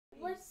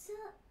What's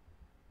up?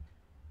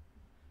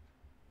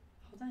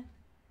 Hold on.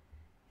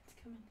 It's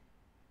coming.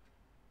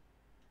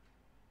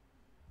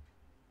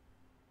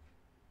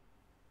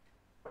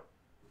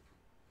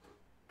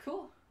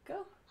 Cool.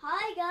 Go.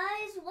 Hi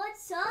guys,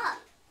 what's up?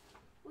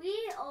 We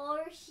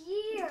are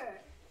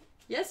here.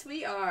 Yes,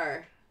 we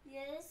are.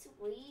 Yes,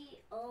 we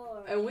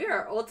are. And we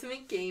are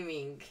Ultimate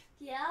Gaming.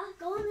 Yeah,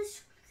 go on the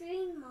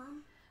screen,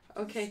 Mom.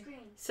 Okay.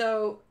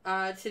 So,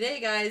 today,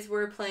 guys,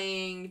 we're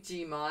playing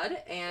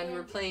GMOD, and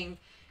we're playing,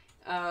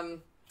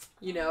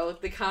 you know,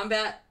 the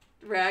combat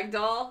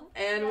Ragdoll,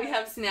 and we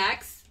have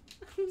snacks.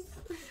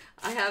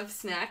 I have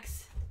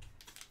snacks.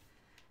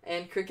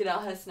 And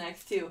Crocodile has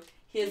snacks, too.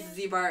 He has a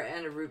Z-bar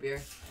and a root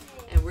beer.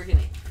 And we're going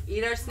to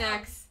eat our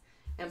snacks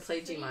and play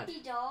GMOD.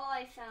 Creepy doll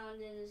I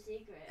found in the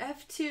secret.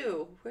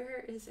 F2.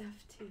 Where is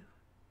F2?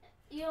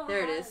 You don't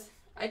there have it is.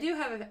 I do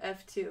have an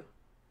F2.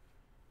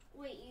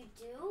 Wait, you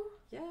do?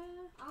 Yeah.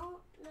 I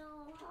don't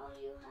know how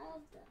you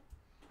have that.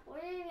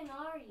 Where even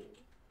are you?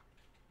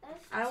 F2.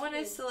 I want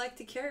to select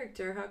a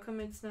character. How come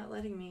it's not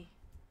letting me?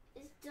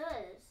 It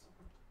does.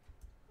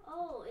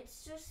 Oh,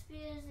 it's just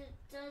because it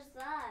does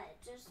that.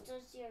 It just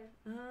does your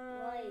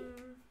light.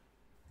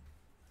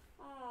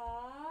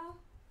 Aww.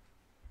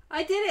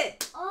 I did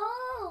it!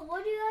 Oh,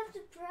 what do you have to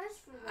press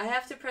for that? I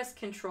have to press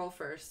control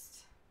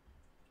first.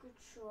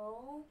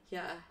 Control?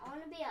 Yeah. I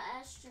want to be an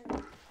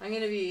astronaut. I'm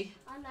going to be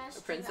I'm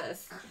a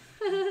princess.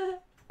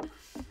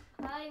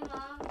 Hi,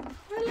 Mom.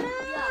 Hello!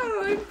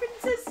 Yeah. I'm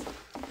Princess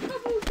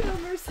Bubblegum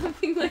or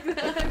something like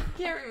that. I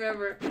can't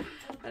remember.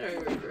 I don't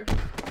remember.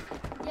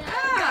 Yeah,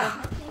 ah!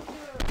 I think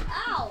you're...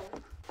 Ow!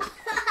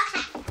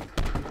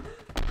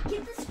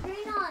 Get the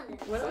screen on.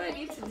 What do I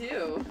need to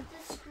do?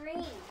 The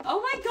screen. Oh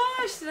my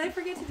gosh! Did I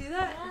forget to do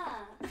that?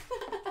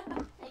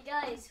 Yeah. Hey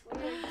guys, we're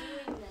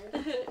doing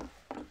this.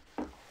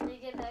 Let me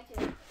get back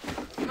here.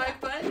 My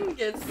button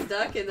gets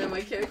stuck and then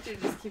my character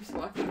just keeps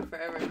walking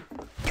forever.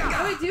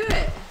 How do I do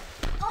it?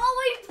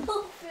 Oh, we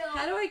both fell.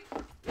 How do I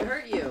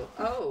hurt you?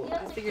 Oh,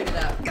 I figured it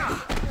out.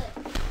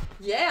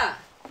 Yeah!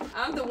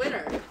 I'm the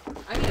winner.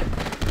 I'm gonna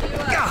beat you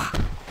up.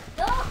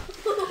 No!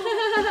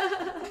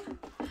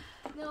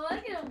 No,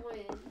 I'm gonna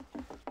win.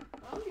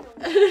 I'm gonna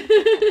win.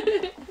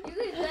 You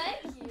can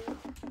thank you.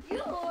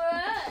 You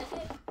won.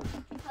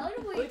 How do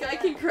we Look, I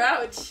can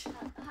crouch.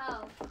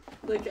 How?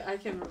 Look, I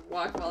can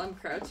walk while I'm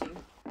crouching.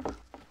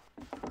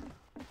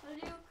 How do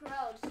you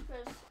crouch?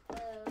 Press,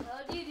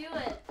 how do you do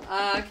it?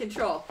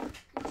 Control.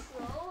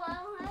 Control? I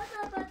don't have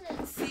that button.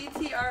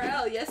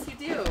 CTRL. Yes, you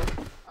do.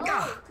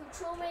 Oh,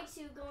 control makes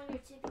you go on your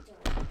tippy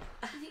toe.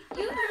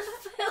 You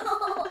just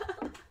fell.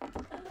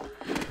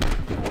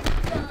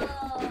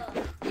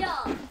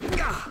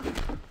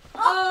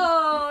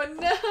 Oh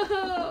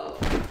no!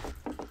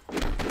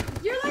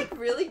 You're like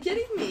really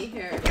getting me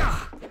here.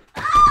 Ah,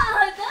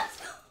 that's.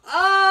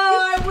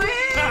 Oh, I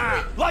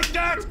win! Like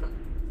that!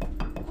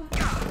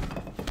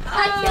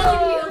 I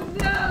killed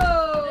you. No!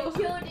 I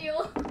killed you.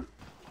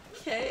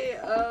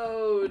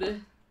 KO'd.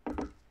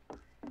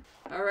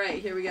 All right,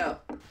 here we go.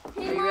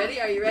 Hey, Are you Mom, ready?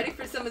 Are you ready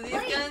for some of these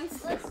wait,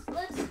 guns? Let's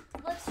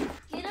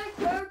get our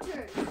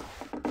characters.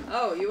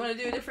 Oh, you want to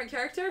do a different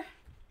character?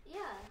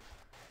 Yeah.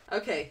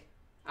 Okay,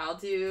 I'll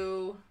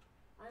do.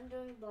 I'm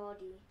doing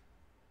body.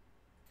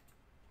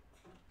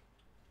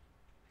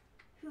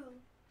 Who?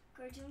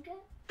 Cartoon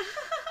Cat?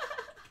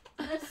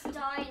 Let's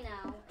die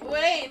now.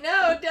 Wait,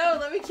 no, don't.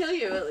 Let me kill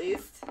you at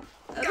least.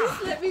 At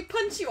least let me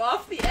punch you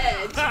off the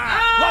edge. Like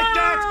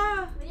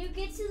that! When you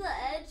get to the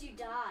edge, you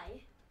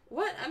die.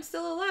 What? I'm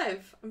still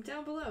alive. I'm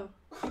down below.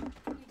 You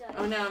die.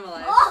 Oh, now I'm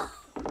alive. Oh!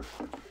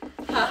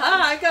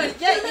 Haha, I'm gonna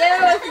get you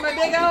with my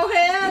big old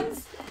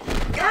hands.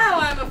 Now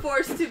I'm a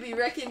force to be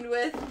reckoned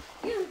with.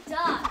 You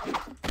die.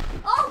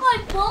 Oh, my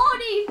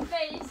body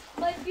face.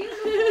 My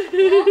beautiful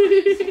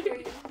body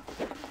screen.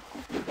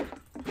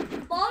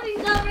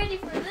 Baldy's not ready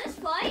for this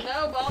fight.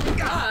 No, Baldy's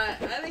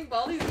not. I think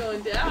Baldy's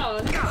going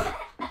down.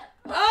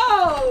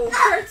 Oh!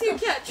 Cartoon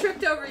Cat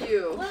tripped over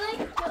you. When I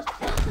go...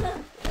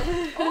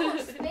 Oh,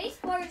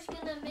 spacebar is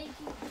gonna make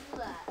you do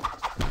that.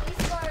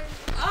 Spacebar.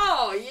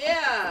 Oh,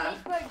 yeah.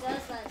 Spacebar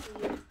does that to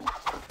you.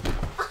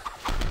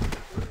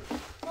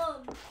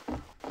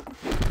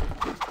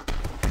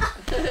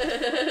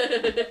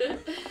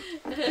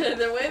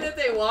 The way that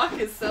they walk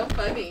is so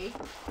funny.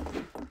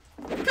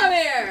 Come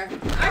here.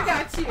 I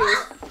got you.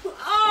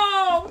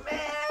 Oh,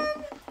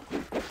 man.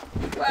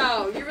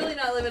 Wow, you're really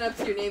not living up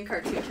to your name,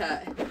 Cartoon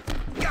Cat.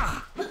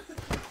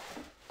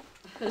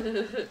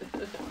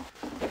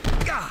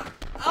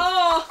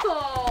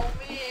 Oh,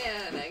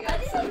 man. I got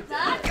so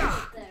that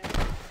right there.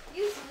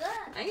 Use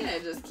that. I'm gonna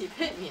just keep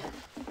hitting you.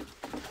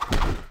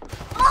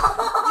 Oh!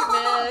 You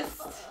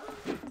missed.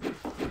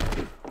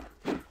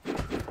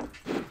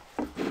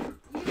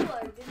 You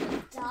are gonna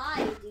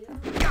die, dude.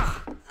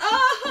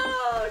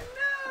 Oh,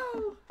 no.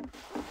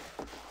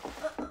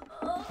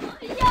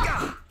 Yeah.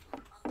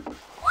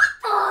 What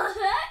the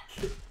heck?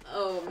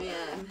 Oh,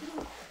 man.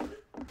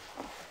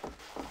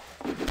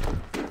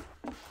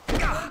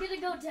 I'm gonna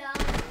go down.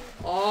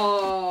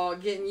 Oh,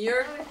 getting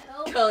your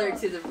color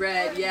to the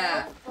red,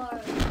 yeah.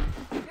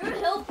 Your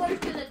health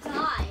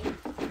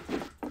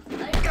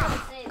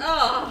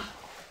Oh.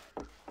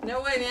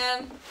 No way,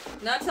 man.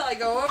 Not till I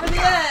go over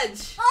the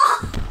edge.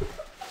 Oh!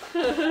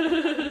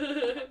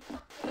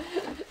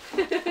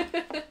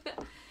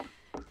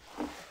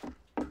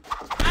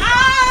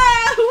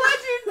 Ah!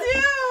 What'd you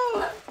do?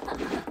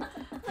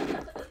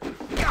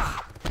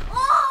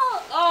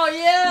 Oh! Oh,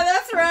 yeah,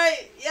 that's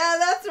right. Yeah,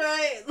 that's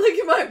right. Look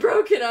at my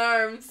broken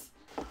arms.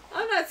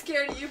 I'm not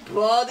scared of you,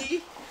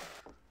 Baldy.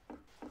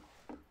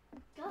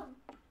 Go.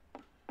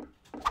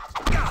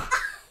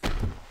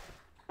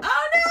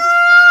 Oh, no!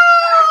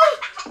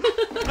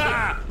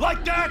 Ah,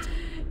 like that?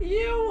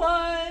 You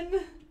won.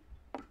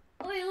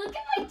 Wait, look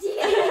at my teeth.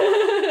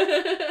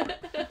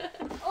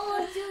 Oh,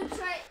 let's do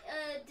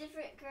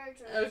different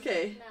characters.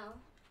 Okay. Now.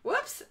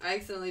 Whoops. I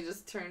accidentally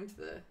just turned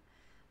the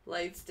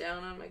lights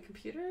down on my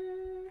computer.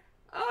 Oh,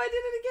 I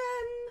did it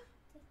again.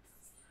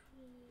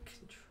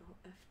 Control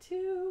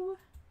F2.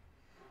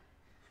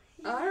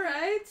 All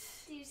right.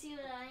 Do you see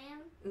what I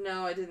am?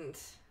 No, I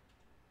didn't.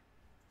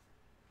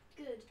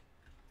 Good.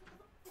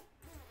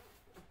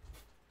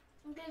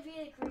 I'm gonna be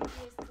the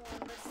creepiest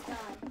one. Let's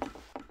die.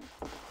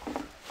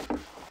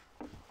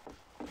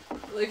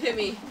 Look at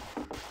me.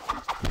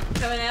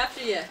 Coming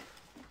after you.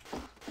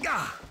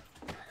 Ah,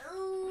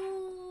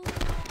 Ooh.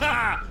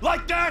 ah,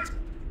 like that?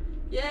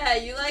 Yeah,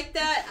 you like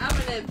that? I'm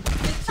gonna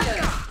get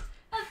you.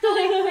 I'm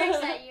throwing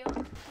bricks at you.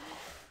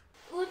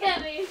 Look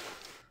at me.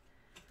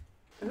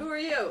 Who are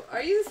you?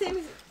 Are you the same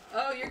as...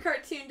 Oh, you're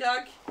Cartoon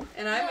Dog,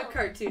 and I'm a No.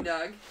 Cartoon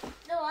Dog.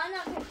 No, I'm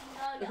not Cartoon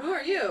Dog. Who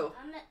are you?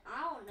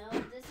 I don't know.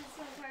 This is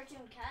from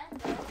Cartoon Cat,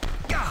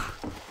 though. Ah,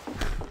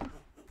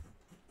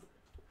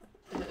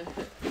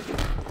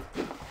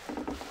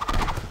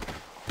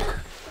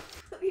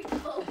 We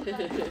both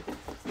died.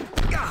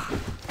 ah,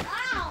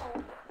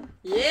 Ow!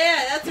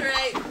 Yeah, that's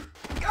right.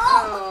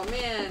 Oh! Oh,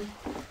 man.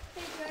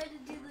 Hey, try to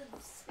do the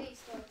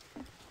space bar.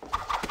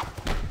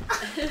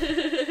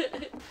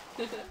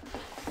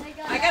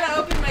 I gotta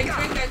open my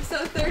drink. I'm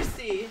so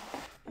thirsty.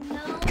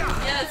 No.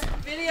 Yes,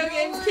 video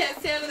games can't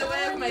stand in the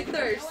way of my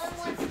thirst. No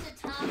one wants to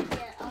talk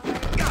yet,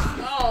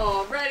 alright?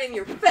 Oh, right in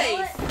your No face.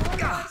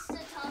 one wants to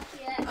talk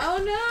yet. Oh,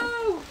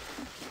 no.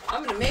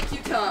 I'm gonna make you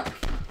talk.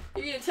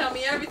 You're gonna tell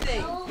me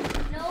everything.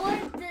 No one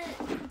did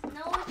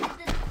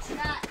the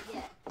trap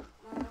yet,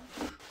 Mom.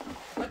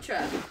 What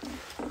trap?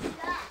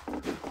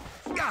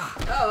 Trap.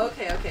 Oh,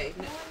 okay, okay.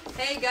 No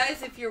Hey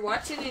guys, if you're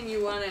watching and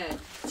you want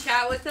to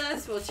chat with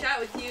us, we'll chat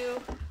with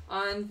you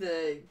on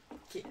the,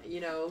 the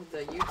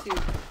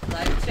YouTube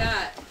live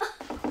chat.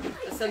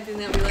 That's something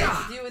that we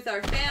like to do with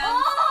our fans.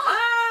 Oh!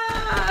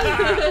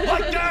 ah,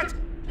 like that?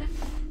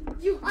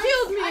 You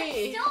killed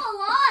me! I'm still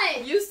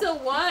alive! You still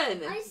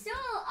won!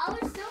 I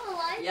was still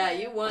alive. Yeah,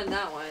 then. you won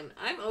that one.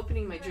 I'm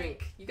opening my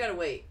drink. You gotta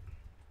wait.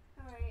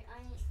 Alright,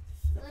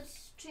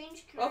 let's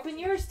change characters. Open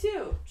yours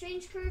too.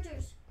 Change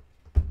characters.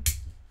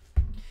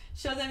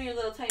 Show them your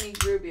little tiny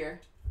brew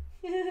beer.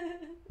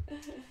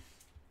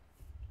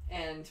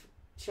 And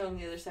show them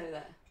the other side of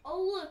that.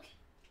 Oh, look.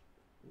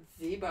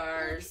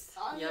 Z-bars.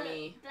 On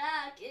Yummy. the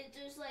back, it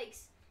just like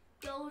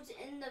goes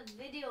in the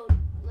video.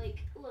 Like,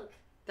 look.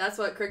 That's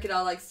what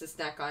Crickedoll likes to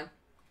snack on.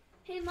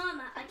 Hey,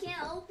 Mama, I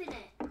can't open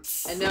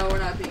it. And no, we're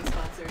not being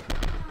sponsored.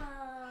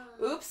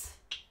 Uh, Oops.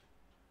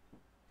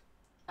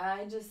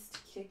 I just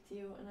kicked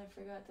you and I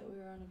forgot that we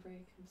were on a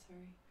break. I'm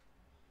sorry.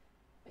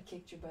 I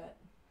kicked your butt.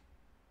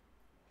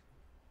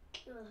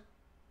 Ugh,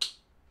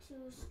 too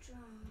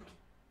strong.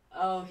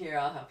 Oh, here,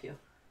 I'll help you.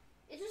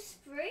 It just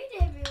sprayed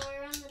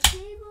everywhere on the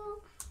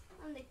table,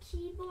 on the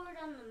keyboard,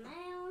 on the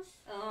mouse,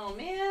 Oh,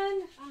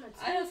 man. on the table.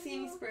 I don't see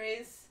any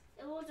sprays.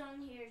 It was on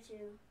here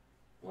too.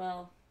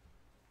 Well,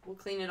 we'll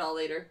clean it all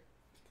later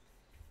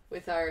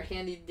with our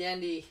handy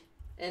dandy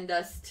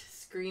Endust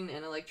screen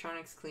and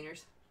electronics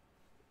cleaners.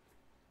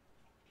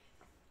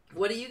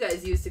 What do you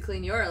guys use to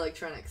clean your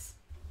electronics?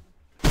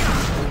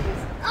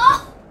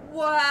 Oh!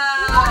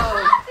 Wow!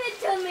 What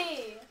happened to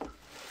me?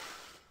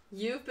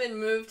 You've been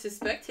moved to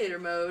spectator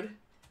mode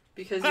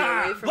because you're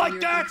Ah, away from like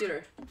your that?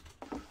 computer.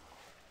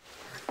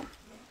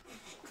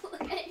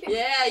 Look at your.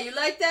 Yeah, you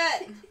like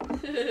that?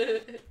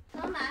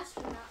 I'm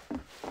astronaut.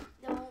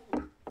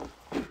 Don't.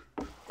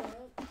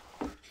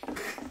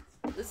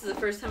 This is the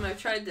first time I've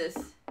tried this.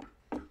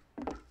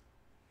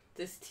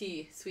 This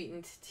tea,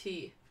 sweetened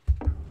tea.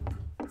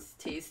 It's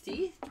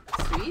tasty,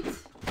 sweet.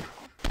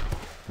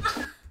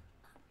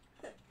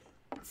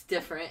 It's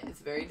different. It's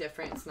very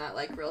different. It's not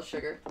like real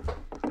sugar.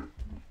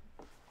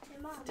 Hey,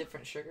 Mom, It's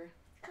different sugar.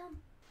 come.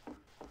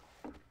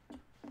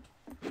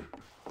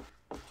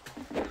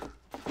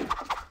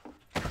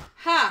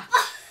 Ha!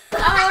 Oh,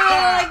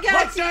 I got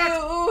Like you!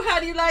 that? Ooh, how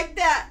do you like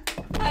that?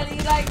 How do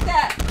you like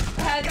that?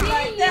 How do you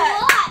like You that?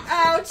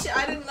 what? Ouch!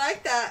 I didn't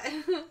like that.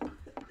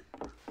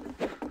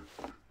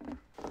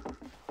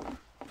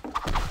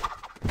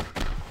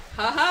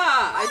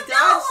 Haha! I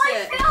dodged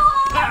it. No, I fell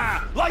off.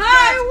 Ah, like I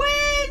that?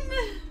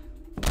 win!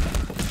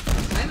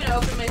 I'm gonna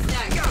open my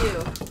snacks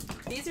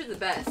too. These are the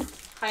best.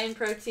 High in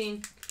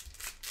protein,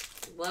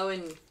 low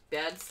in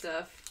bad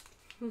stuff.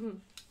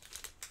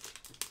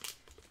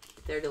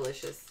 They're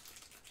delicious.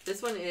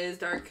 This one is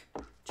dark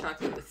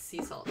chocolate with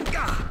sea salt.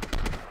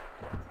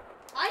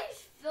 I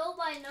fell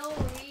by no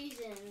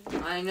reason.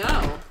 I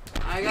know.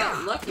 I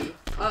got lucky.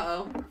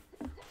 Uh-oh.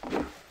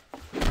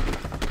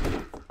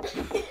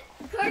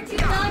 Cartoon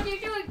dog, you're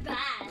doing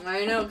bad.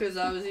 I know, because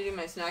I was eating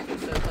my snack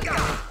instead of playing.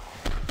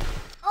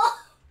 Oh!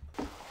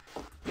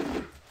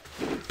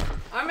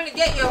 I'm gonna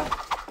get you.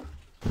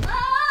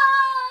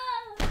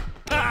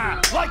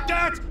 Ah! Like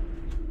that!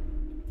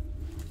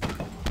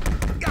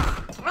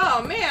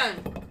 Oh,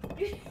 man.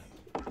 The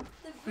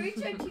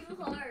bricks are too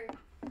hard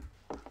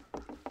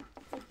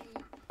to beat.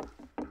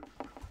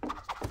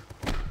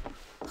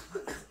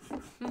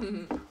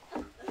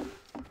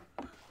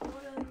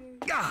 What are you?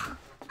 Ah!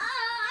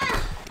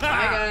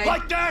 guys.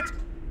 Like that!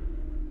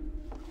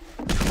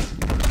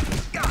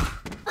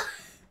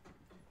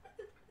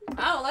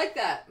 I don't like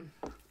that.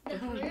 The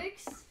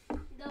bricks? You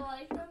don't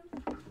like them?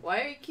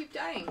 Why do you keep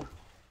dying?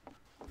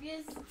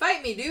 Because...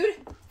 Fight me, dude.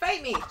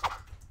 Fight me.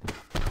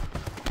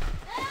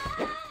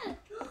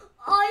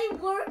 I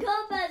work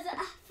up as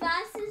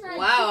fast as I can.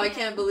 Wow, I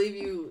can't believe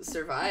you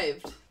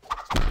survived.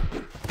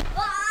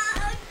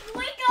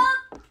 Wake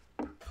up!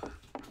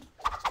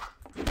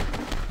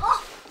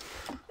 Oh!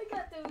 I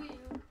got the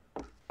wheel.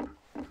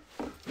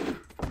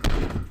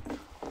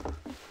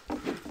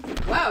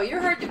 Wow,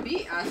 you're hard to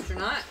beat,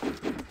 astronaut. I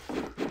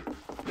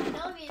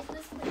know because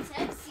this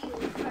protects you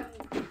from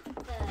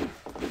the,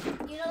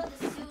 you know,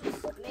 the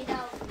suits made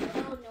out of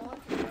metal. No one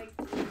can break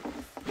through.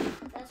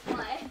 That's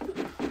why.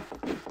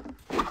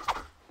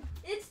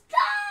 It's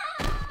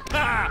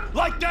time!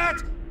 Like that!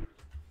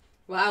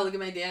 Wow, look at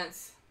my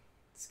dance.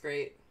 It's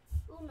great.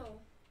 Oh no.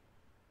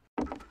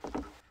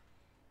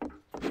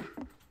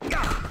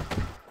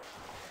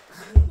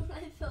 I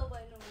fell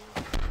by no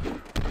reason.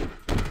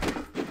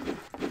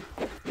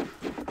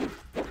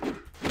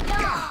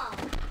 Yeah!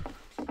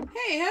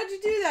 Hey, how'd you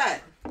do that?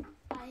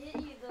 I hit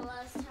you the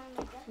last time I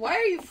got. Why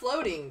are you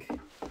floating?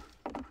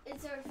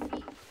 It's our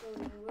feet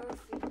floating. We're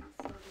feet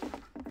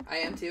floating. I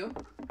am too.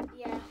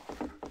 Yeah.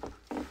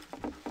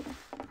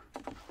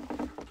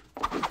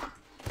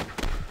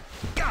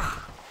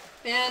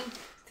 Man,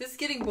 this is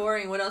getting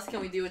boring. What else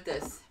can we do with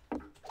this? I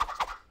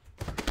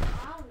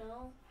don't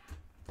know.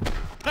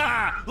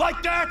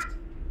 Like that!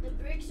 The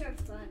bricks are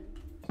fun.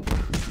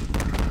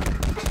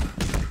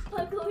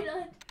 I'm going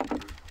on.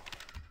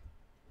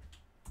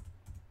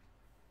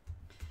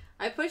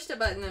 I pushed a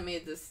button that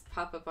made this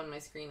pop up on my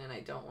screen, and I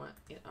don't want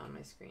it on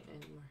my screen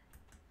anymore.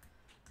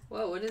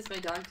 Whoa, what is my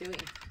dog doing?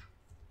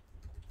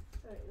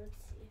 Alright, let's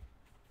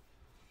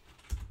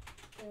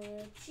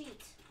see.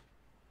 Cheat.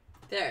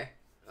 There.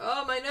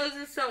 Oh, my nose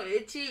is so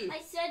itchy. I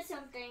said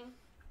something.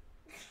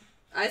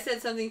 I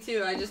said something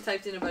too. I just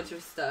typed in a bunch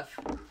of stuff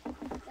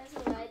That's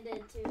what I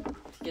did too.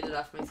 to get it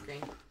off my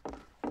screen.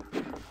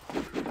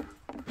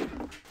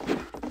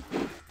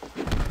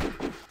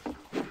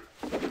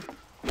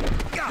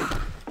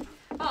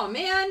 Oh,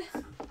 man.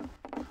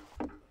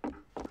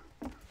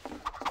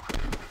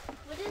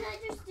 What did I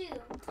just do?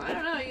 I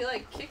don't know. You,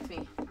 like, kicked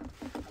me.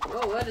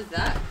 Whoa, what is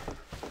that?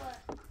 What?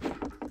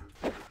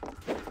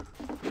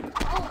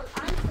 Oh,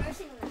 I'm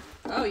pressing that.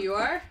 Oh, you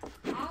are?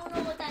 I don't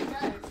know what that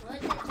does.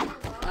 What does it do?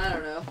 I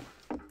don't know.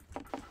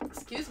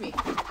 Excuse me.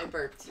 I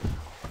burped.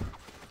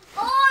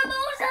 Oh, I'm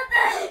almost at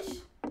the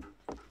edge!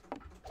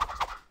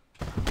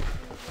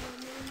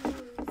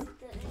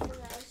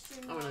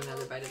 I want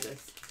another bite of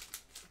this.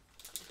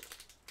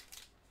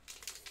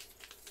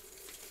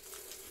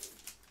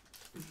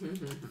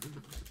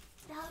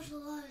 That was a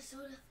lot of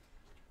soda.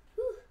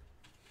 Whew.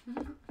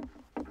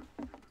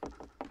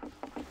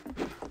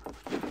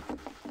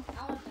 I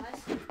want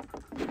ice cream.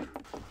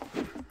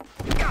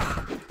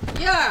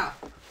 Yeah!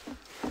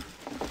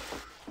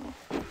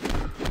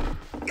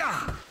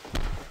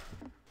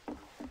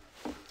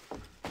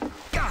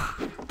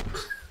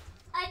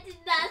 I did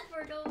that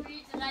for no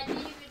reason. I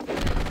didn't even do it.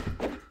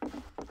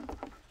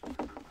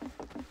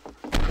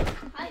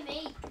 Hi,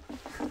 mate.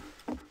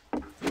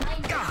 Hi,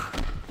 mate.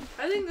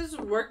 I think this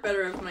would work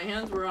better if my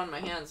hands were on my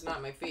hands,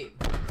 not my feet.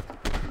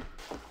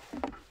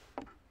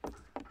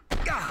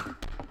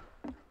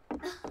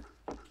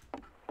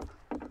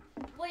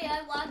 Wait,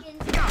 I walk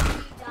into you,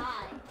 you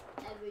die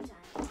every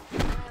time.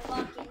 When I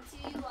walk into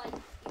you,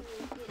 you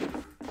get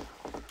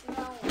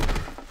thrown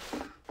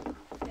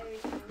every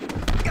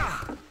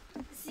time.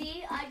 See,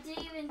 I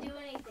didn't even do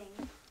anything.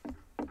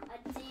 I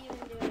didn't even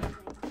do anything.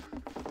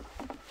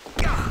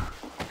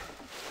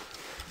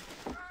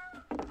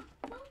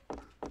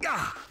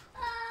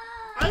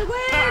 I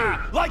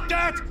win! Like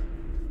that!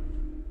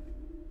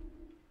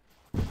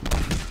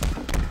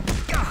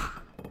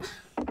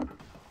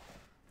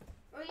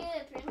 Were you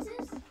the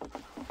princess?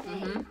 Hey,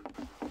 Mm-hmm.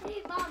 hey,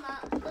 Mama,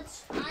 I want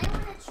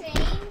to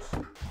change.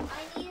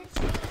 I need a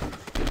change.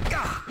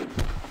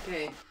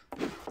 Okay.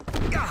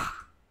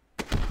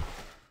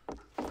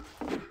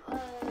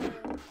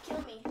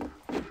 Kill me.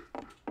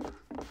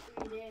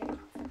 You're there.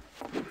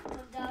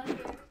 Come down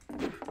here.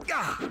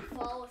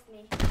 Fall with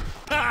me.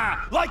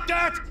 Like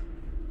that!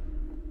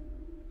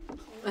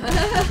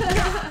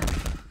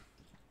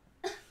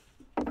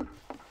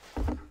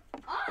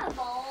 I'm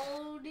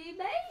baldy.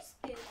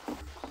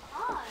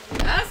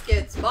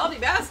 Baldy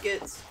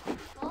baskets.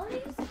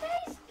 Baldi's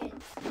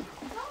baskets.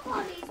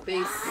 Nobody's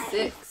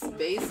Basics.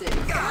 Basics.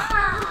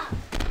 Ah!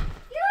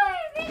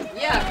 You're making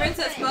me Yeah,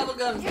 Princess angry.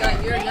 Bubblegum's You're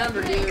got your angry.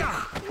 number, dude.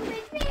 You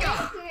make me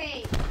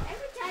angry.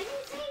 Every time you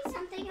say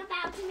something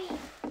about me.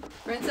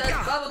 Princess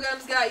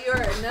Bubblegum's got your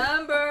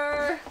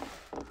number.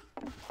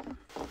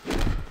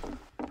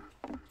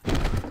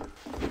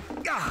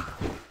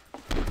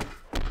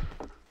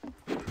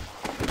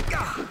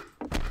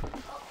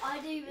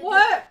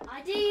 Oh,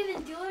 I didn't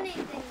even do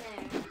anything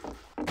there.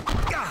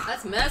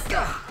 That's messed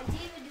up. I didn't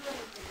even do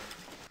anything.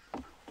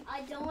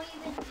 I don't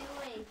even do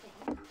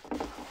anything.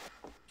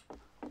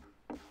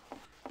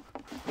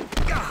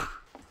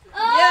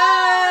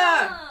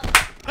 Yeah!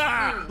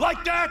 Ha!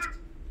 Like that?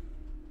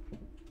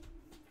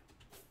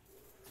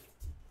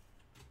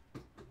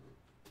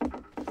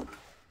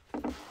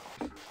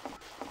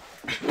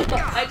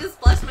 I just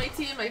splashed my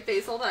tea in my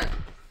face. Hold on.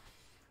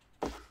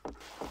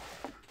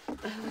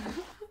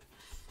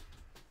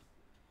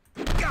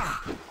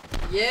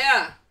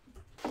 Yeah.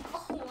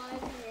 Oh, one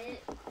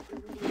hit.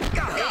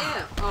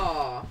 Damn.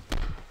 Aw.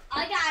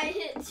 I got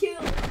hit too.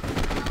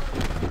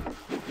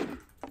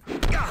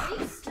 Are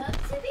you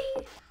stuck to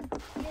me?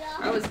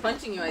 I was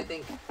punching you, I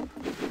think.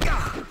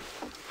 Ow.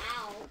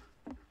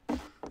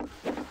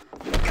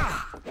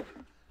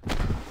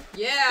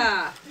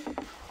 Yeah.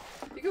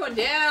 You're going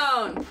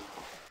down.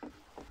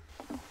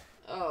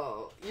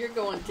 Oh, you're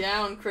going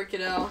down,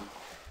 Cricketo.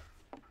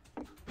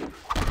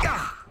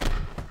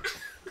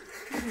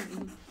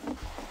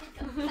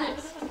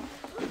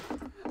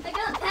 I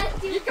got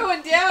past you. You're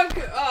going down.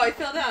 Oh, I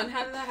fell down.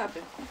 How did that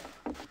happen?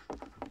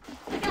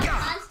 I got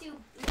past you.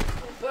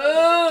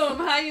 Boom.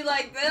 How you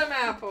like them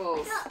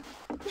apples?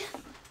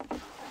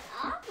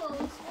 Apples?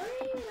 What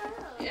are you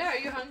know? Yeah, are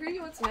you hungry?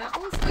 You want some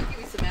apples? I'll give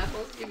you some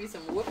apples. I'll give you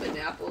some whooping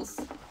apples.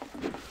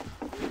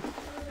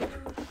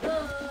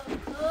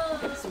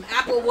 Some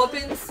apple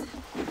whoopings.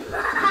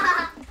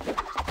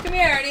 Come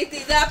here and eat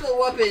these apple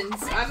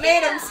whoopings. I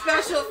made them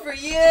special for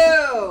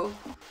you.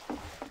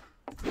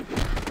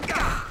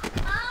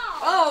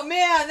 Oh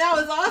man, that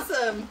was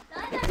awesome.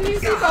 Did you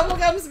see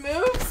Bubblegum's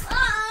moves?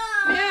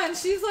 Man,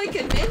 she's like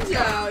a ninja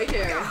out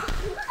here.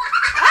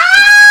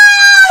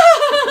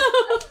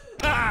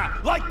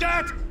 Ha! Like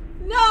that?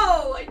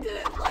 No, I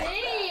didn't like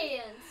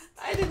that.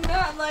 I did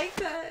not like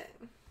that.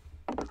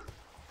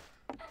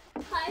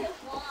 I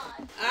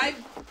won. I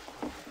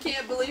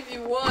can't believe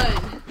you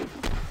won.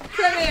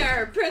 Come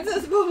here,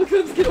 Princess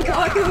Bubblegum's gonna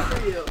walk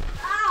over you.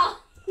 Ow!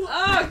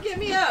 Oh, get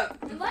me up.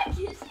 Am I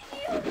kissing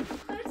you?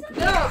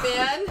 No,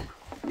 man.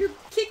 You're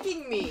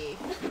kicking me.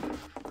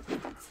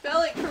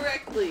 Spell it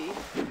correctly.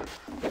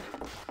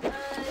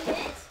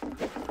 Hit?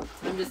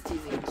 I'm just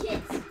teasing.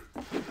 Kiss.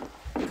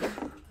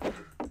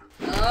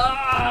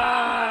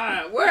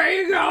 Ah, where are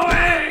you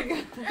going?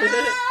 You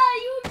did.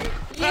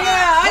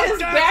 Yeah, I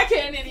just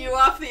backhanded you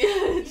off the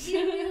edge. Did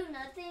you do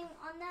nothing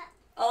on that?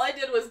 All I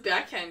did was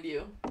backhand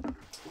you.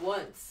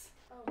 Once.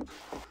 Oh.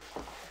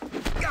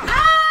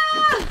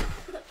 Ah!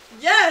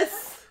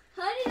 Yes!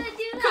 How did I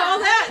do that? Call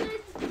that How did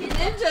I do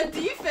ninja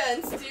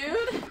defense,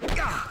 dude.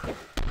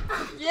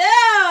 Yeah!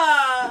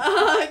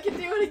 I can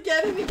do it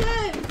again and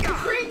again.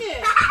 Bring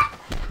it.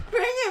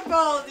 Bring it,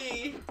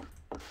 Baldy.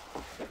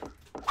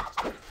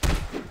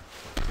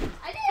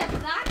 I did a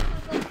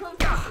backflip and come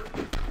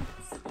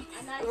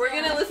from. We're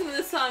gonna listen to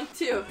this song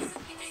too.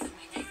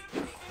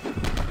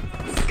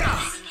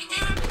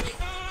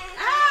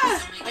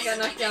 Ah! I got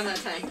knocked down that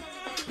time.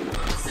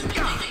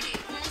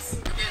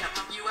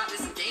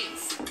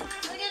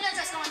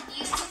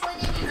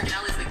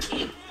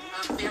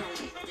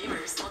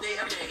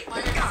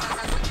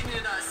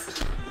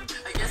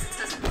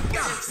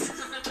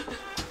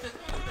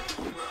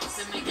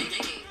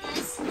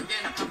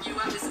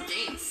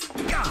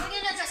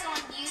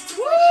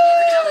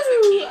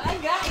 Woo! I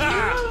got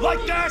Ha! you.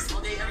 Like that?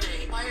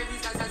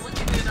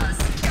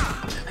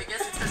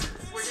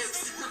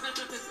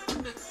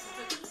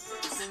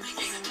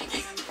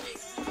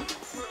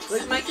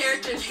 Look, my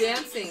character's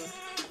dancing.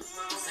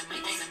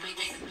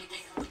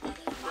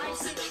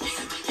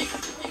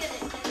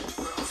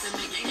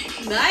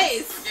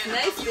 Nice!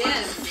 Nice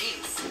dance.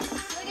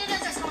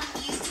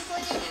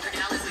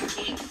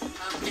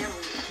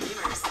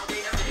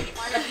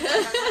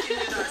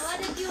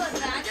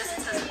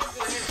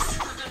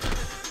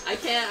 I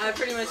can't, I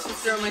pretty much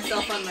just throw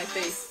myself on my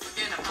face.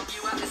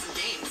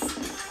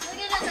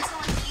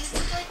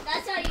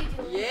 That's how you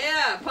do it.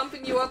 Yeah,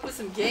 pumping you up with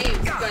some games.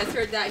 You guys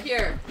heard that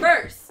here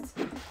first.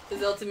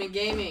 Is Ultimate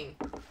Gaming.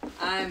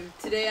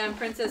 Today I'm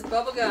Princess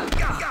Bubblegum,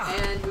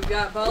 and we've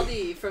got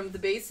Baldy from the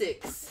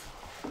Basics.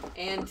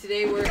 And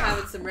today we're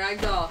having some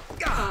Ragdoll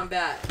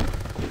combat.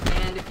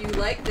 And if you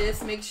like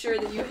this, make sure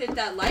that you hit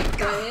that like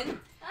button.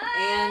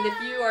 And if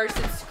you are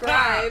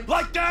subscribed,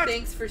 Like that?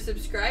 thanks for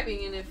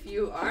subscribing. And if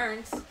you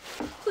aren't,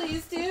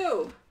 please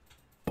do.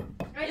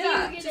 I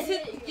Yeah, think just you're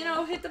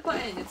gonna hit, hit the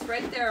button. It's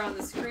right there on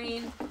the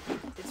screen.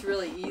 It's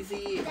really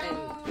easy.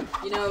 And,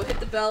 hit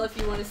the bell if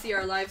you want to see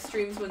our live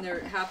streams when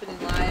they're happening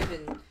live.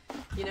 And,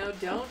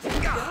 don't.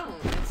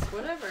 It's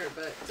whatever,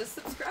 but just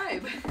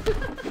subscribe.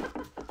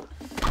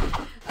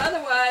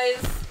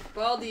 Otherwise,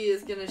 Baldi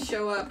is gonna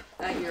show up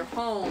at your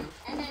home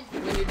And then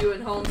when you're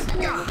doing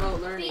homeschool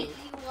remote learning, beat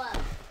you up.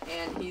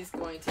 and he's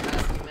going to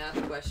ask you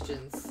math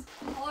questions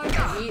Or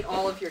and eat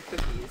all of your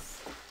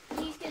cookies.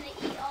 he's gonna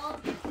eat all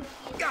of your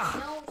cookies.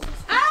 No,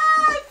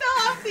 Ah! I fell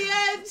off the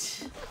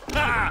edge!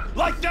 Ha!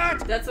 Like that?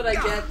 That's what I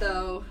get,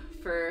 though,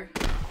 for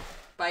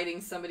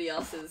biting somebody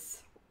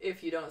else's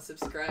if you don't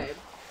subscribe.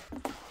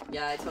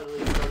 Yeah, I totally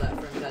stole that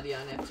from Daddy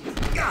on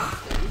FGT.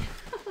 Ah!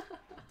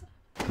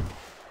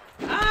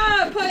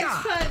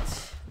 Punch!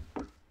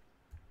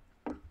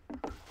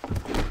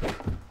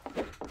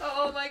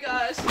 Oh my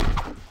gosh.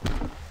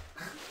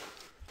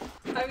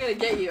 I'm gonna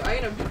get you.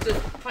 I'm gonna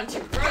just punch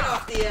you right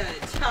off the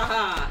edge.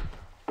 Haha.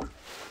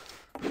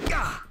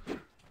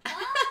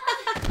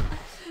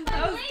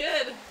 That was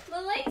good.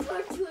 my legs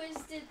were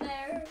twisted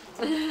there.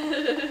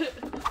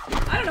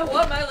 I don't know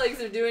what my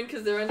legs are doing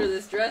because they're under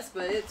this dress,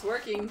 but it's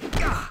working.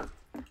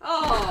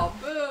 Oh,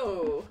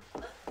 boo.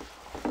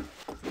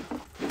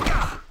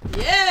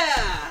 Yeah!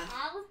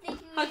 I don't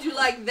think you How'd you even-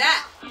 like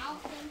that? I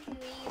don't think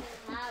you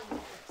even have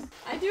legs.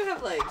 I do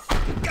have legs.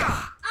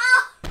 Ah!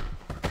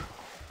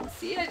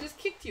 See, I just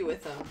kicked you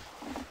with them.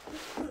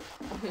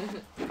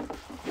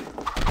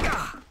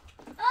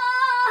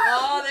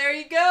 Oh, there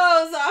he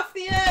goes, off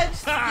the edge.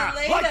 See you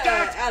later, Like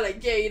that?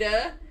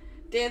 alligator.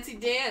 Dancy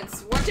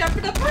dance. Watch out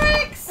for the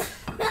bricks.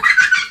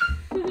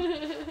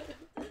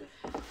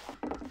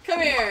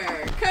 Come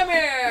here, come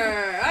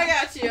here. I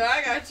got you,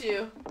 I got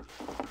you.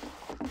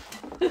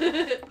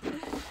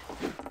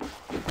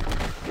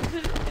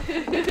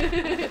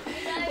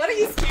 What, are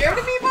you scared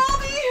of me,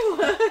 Baldi?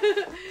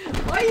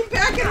 Why are you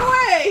backing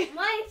away?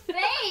 My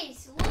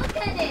face! Look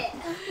at it!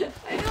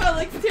 I know,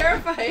 it looks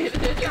terrified.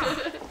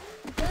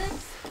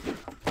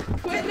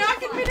 Quit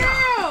knocking me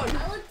down!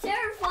 I look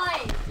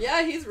terrified!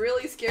 Yeah, he's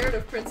really scared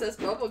of Princess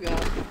Bubblegum.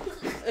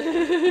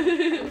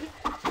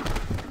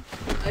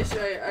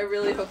 I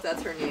really hope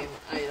that's her name.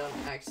 I don't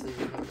actually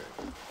remember.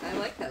 I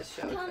like that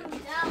show. Come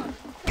Adventure. down.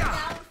 Come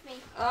down with me.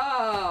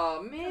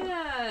 Oh,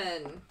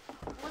 man.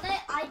 When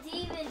I didn't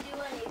even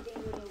do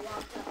anything when you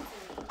walked up to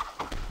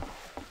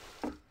me.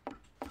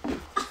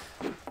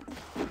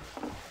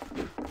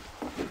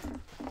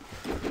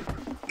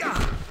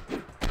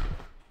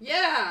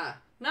 Yeah!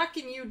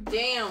 Knocking you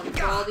down,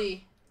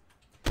 Baldi.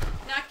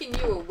 Knocking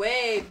you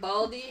away,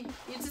 Baldi.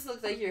 You just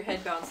look like your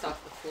head bounced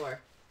off the floor.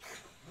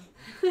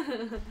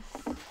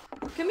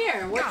 Come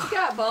here. What you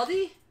got,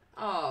 Baldi?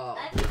 Oh.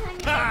 Every time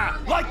you Ah, get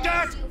on the like edge,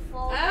 that? you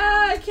fall Ah,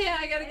 down. I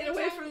can't. I gotta get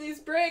away from these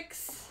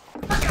bricks.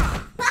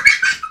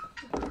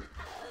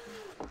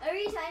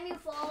 Every time you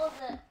fall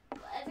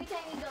every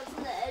time you go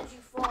to the edge, you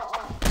fall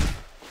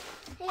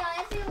off. Hey, I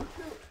have to go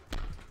poop.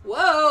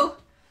 Whoa!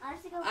 I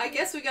have to go. I poop.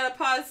 guess we gotta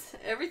pause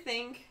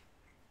everything.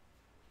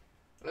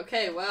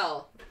 Okay,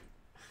 well.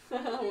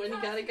 When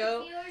you gotta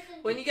go.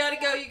 When you gotta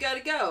go, you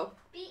gotta go.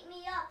 Beat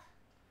me up.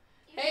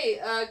 Hey,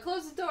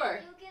 close the door.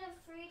 You get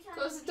a free time.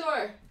 Close the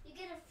door. You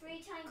get a free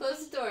time.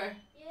 Close the door.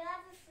 You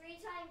have a free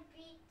time.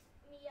 Beat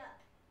me up.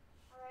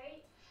 All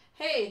right.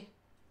 Hey,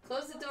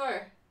 close the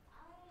door.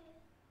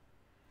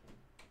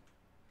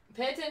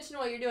 Pay attention to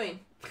what you're doing.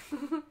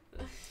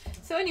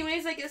 So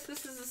anyways, I guess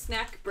this is a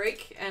snack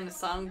break and a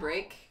song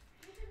break.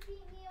 You could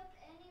beat me up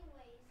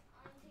anyways.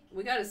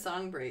 We got a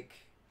song break.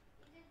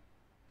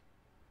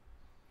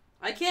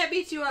 I can't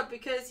beat you up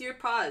because you're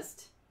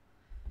paused.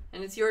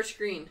 And it's your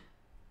screen.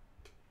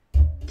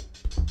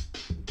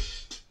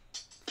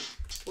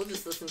 We'll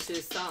just listen to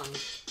a song.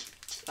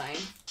 It's fine.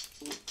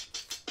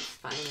 It's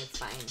fine, it's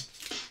fine.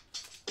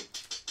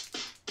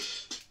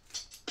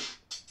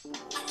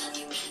 I love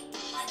you, me.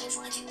 I just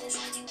want you, this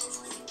want you, this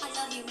want you. I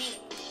love you, me.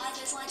 I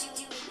just want you,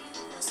 you,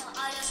 so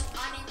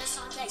I'm in the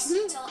song place.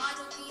 So I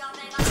don't be on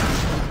mega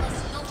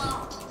no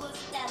more with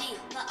daddy,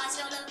 but I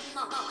still love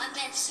mom. I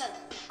miss her.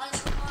 I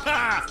just want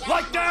Ha!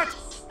 Like that?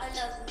 I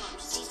love mom.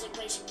 She's the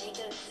great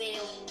maker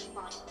video.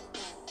 Mom.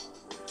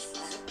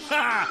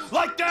 Ha!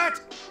 Like that?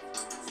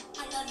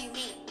 I love you,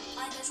 me.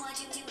 I just want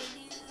you,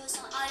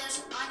 so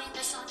I'm in the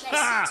song place.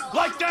 Ha! So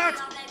Like I that?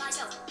 don't be on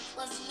myself.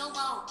 With no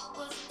more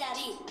with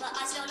daddy, but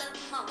I still love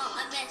mom.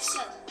 I miss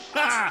her.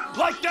 Ha!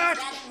 Like that?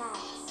 Daddy, mom.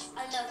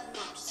 I love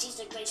mom. She's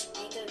the great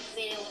maker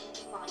video.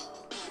 Mom.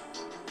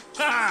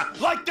 Ha!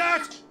 Like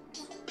that?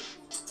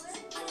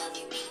 I love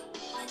you, me.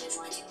 I just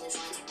want you, this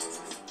want you, this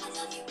want you. I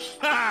love you, me.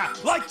 Ha!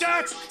 Like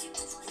that?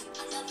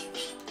 I love you,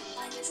 me.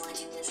 I just want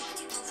you, this want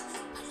you, this want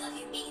you. I love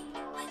you, me.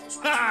 I just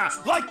want Ha!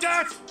 you, Like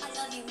that? I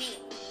love you, me.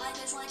 I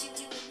just want you,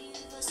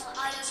 so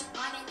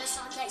I'm in the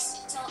sun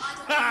place. So I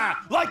don't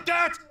Ha! Like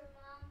that?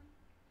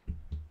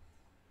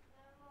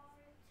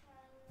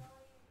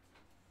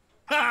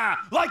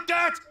 Ha! Like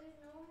that? There's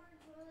no more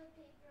toilet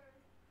paper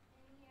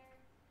in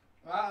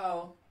here.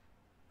 Uh-oh.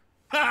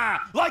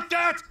 Ha! Like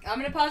that? I'm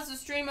gonna pause the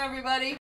stream, everybody.